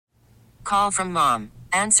call from mom.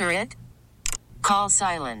 Answer it. Call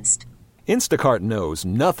silenced. Instacart knows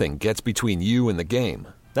nothing gets between you and the game.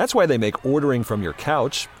 That's why they make ordering from your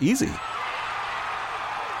couch easy.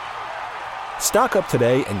 Stock up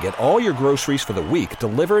today and get all your groceries for the week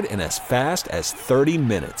delivered in as fast as 30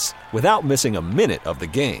 minutes without missing a minute of the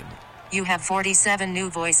game. You have 47 new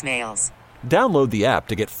voicemails. Download the app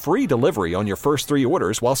to get free delivery on your first 3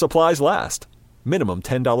 orders while supplies last. Minimum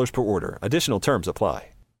 $10 per order. Additional terms apply.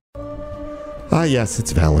 Yes,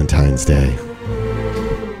 it's Valentine's Day.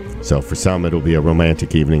 So for some, it'll be a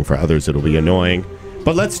romantic evening. For others, it'll be annoying.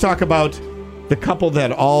 But let's talk about the couple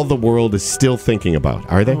that all the world is still thinking about.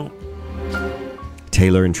 Are they?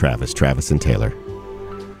 Taylor and Travis. Travis and Taylor.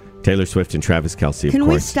 Taylor Swift and Travis Kelce, of course. Can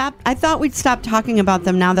we stop? I thought we'd stop talking about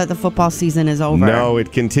them now that the football season is over. No,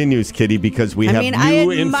 it continues, Kitty, because we have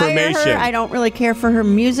new information. Her. I don't really care for her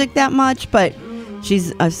music that much, but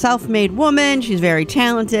she's a self-made woman. She's very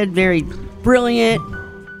talented, very brilliant.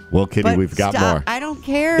 Well, Kitty, we've got more. I don't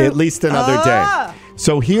care. At least another day.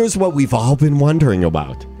 So here's what we've all been wondering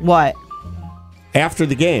about. What? After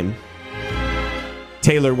the game,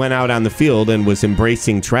 Taylor went out on the field and was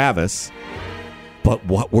embracing Travis. But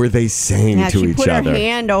what were they saying to each other? She put her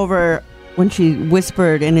hand over when she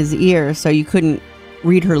whispered in his ear so you couldn't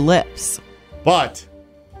read her lips. But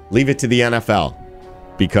leave it to the NFL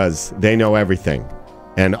because they know everything.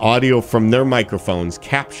 And audio from their microphones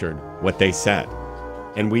captured what they said.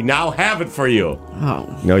 And we now have it for you.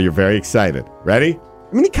 Oh. No, you're very excited. Ready?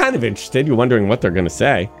 I mean, you're kind of interested. You're wondering what they're going to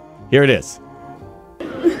say. Here it is.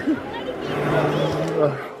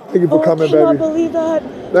 Thank you for coming, baby. I can't believe that.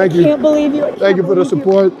 Thank you. I can't believe you. Thank you for the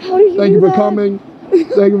support. How did you Thank you for that? coming.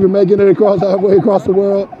 Thank you for making it halfway across the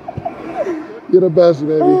world. You're the best,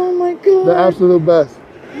 baby. Oh my God. The absolute best.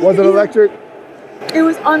 Was it electric? It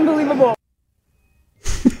was unbelievable.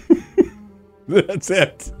 That's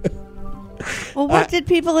it. Well, what did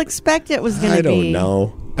people expect it was going to be? I don't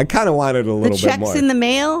know. I kind of wanted a little bit more. The checks in the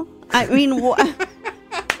mail? I mean,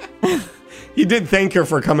 You did thank her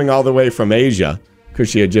for coming all the way from Asia because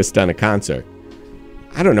she had just done a concert.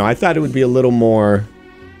 I don't know. I thought it would be a little more.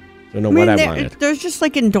 I don't know what I wanted. There's just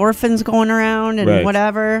like endorphins going around and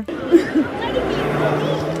whatever. Thank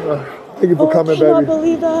you for coming, baby. I can't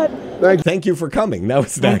believe that. Thank you for coming. That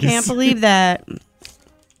was nice. I can't believe that.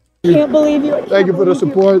 I can't believe you. Thank you for the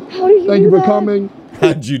support. How did you Thank you for that? coming.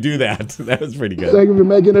 How'd you do that? That was pretty good. Thank you for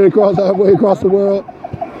making it halfway across the world.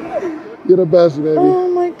 You're the best, baby. Oh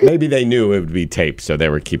my God. Maybe they knew it would be taped, so they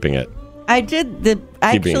were keeping it.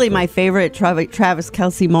 Actually, my favorite Travis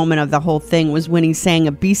Kelce moment of the whole thing was when he sang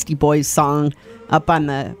a Beastie Boys song up on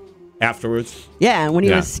the... Afterwards? Yeah, when he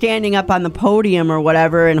was standing up on the podium or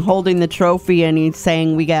whatever and holding the trophy and he's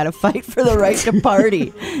saying, we got to fight for the right to party.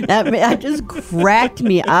 That just cracked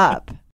me up.